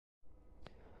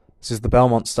This is the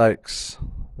Belmont Stakes,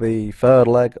 the third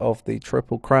leg of the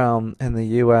Triple Crown in the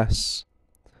US.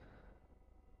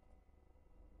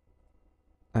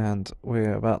 And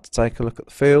we're about to take a look at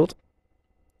the field.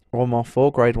 1 mile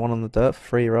 4, grade 1 on the dirt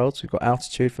for 3-year-olds. We've got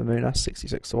Altitude for Munas,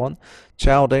 66-1.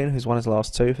 Chaldine, who's won his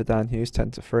last 2 for Dan Hughes,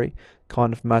 10-3.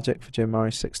 Kind of Magic for Jim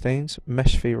Murray, 16s.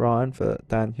 Meshfi Ryan for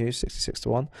Dan Hughes,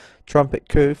 66-1. Trumpet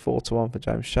Coup, 4-1 for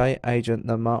James Shea. Agent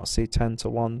Namatsi,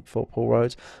 10-1 for Paul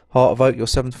Rhodes. Heart of Oak, your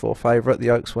 7-4 favourite. The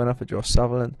Oaks winner for Josh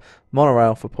Sutherland.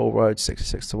 Monorail for Paul Rhodes,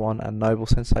 66-1. And Noble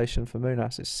Sensation for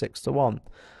Munas is 6-1.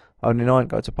 Only 9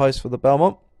 go to post for the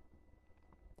Belmont.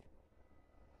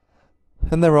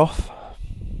 And they're off.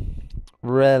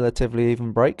 Relatively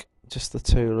even break. Just the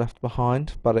 2 left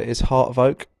behind. But it is Heart of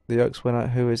Oak, the Oaks winner,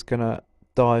 who is going to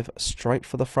dive straight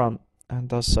for the front. And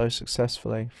does so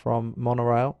successfully from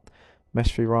Monorail.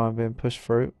 Meshfi Ryan being pushed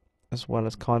through. As well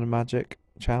as Kind of Magic.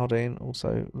 Chaldine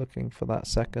also looking for that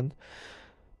second.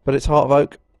 But it's Heart of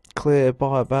Oak. Clear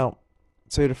by about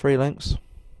 2 to 3 lengths.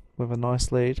 With a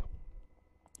nice lead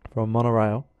from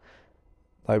Monorail.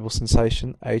 Noble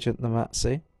Sensation. Agent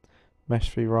Namatsi.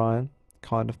 Meshfi Ryan,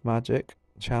 Kind of Magic,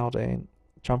 Chaldine,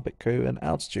 Trumpet Coup, and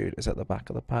Altitude is at the back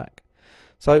of the pack.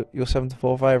 So your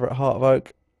 7-4 favourite, Heart of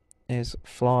Oak, is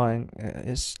flying.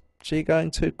 Is she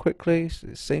going too quickly?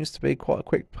 It seems to be quite a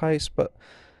quick pace, but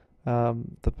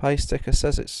the pace sticker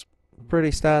says it's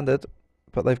pretty standard.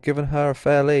 But they've given her a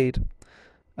fair lead,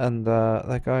 and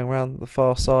they're going around the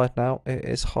far side now. It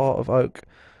is Heart of Oak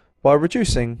by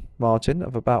reducing margin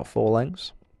of about 4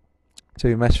 lengths.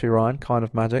 To Meshfi Ryan, Kind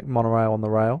of Magic, Monorail on the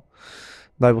rail.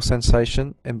 Noble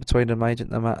Sensation, in between them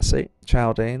Agent Namatsi,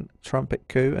 Chaldine, Trumpet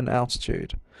Coup, and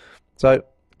Altitude. So,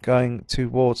 going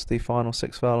towards the final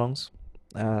 6 furlongs,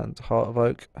 and Heart of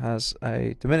Oak has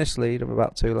a diminished lead of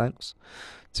about 2 lengths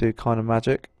to Kind of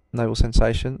Magic, Noble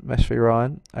Sensation, Meshfi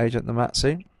Ryan, Agent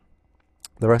Namatsi.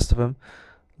 The rest of them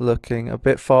looking a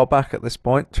bit far back at this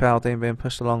point, Chaldine being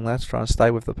pushed along there to try and stay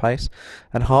with the pace,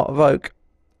 and Heart of Oak,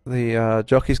 the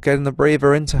jockey's getting the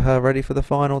breather into her, ready for the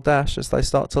final dash as they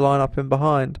start to line up in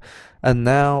behind. And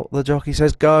now the jockey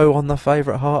says go on the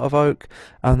favourite, Heart of Oak,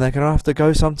 and they're going to have to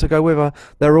go some to go with her.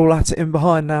 They're all at it in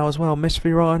behind now as well.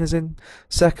 Meshfi Ryan is in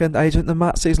second. Agent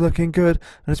Namatsi is looking good,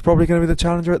 and it's probably going to be the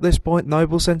challenger at this point.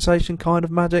 Noble Sensation, Kind of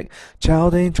Magic,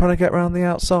 Chaldine trying to get round the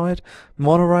outside.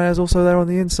 Monorail is also there on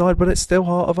the inside, but it's still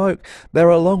Heart of Oak. They're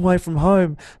a long way from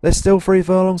home. There's still 3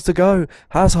 furlongs to go.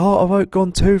 Has Heart of Oak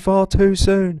gone too far too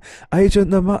soon? Agent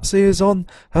Namatsi is on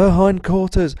her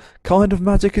hindquarters. Kind of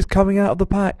Magic is coming out of the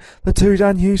pack. The 2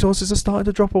 Dan Hughes horses are starting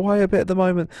to drop away a bit at the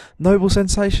moment. Noble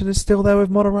Sensation is still there with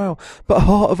Monorail, but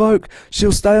Heart of Oak,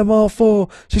 she'll stay a mile 4.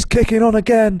 She's kicking on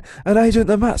again, and Agent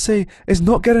Namatsi is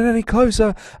not getting any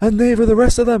closer, and neither of the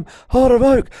rest of them. Heart of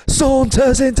Oak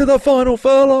saunters into the final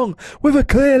furlong with a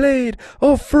clear lead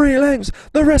of 3 lengths.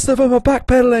 The rest of them are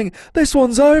backpedaling. This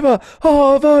one's over.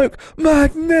 Heart of Oak,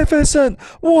 magnificent.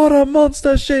 What a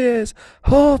monster she is.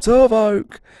 Heart of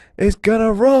Oak is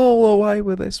gonna roll away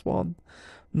with this one.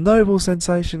 Noble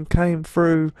Sensation came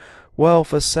through well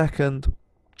for second.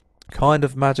 Kind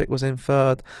of Magic was in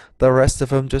third. The rest of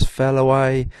them just fell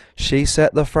away. She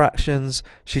set the fractions.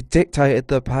 She dictated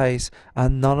the pace,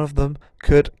 and none of them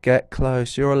could get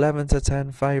close. Your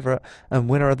 11-10 favourite and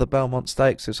winner of the Belmont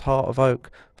Stakes is Heart of Oak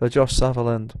for Josh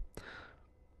Sutherland.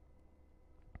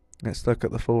 Let's look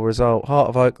at the full result. Heart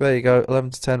of Oak, there you go,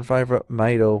 11-10 favourite,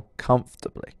 made all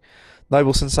comfortably.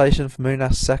 Noble Sensation for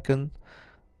Munas second.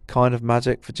 Kind of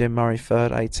Magic for Jim Murray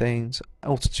third, 18s.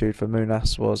 Altitude for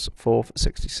Munas was 4th at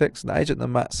 66. And Agent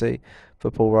Namatsi for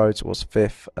Paul Rhodes was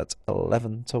 5th at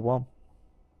 11-1.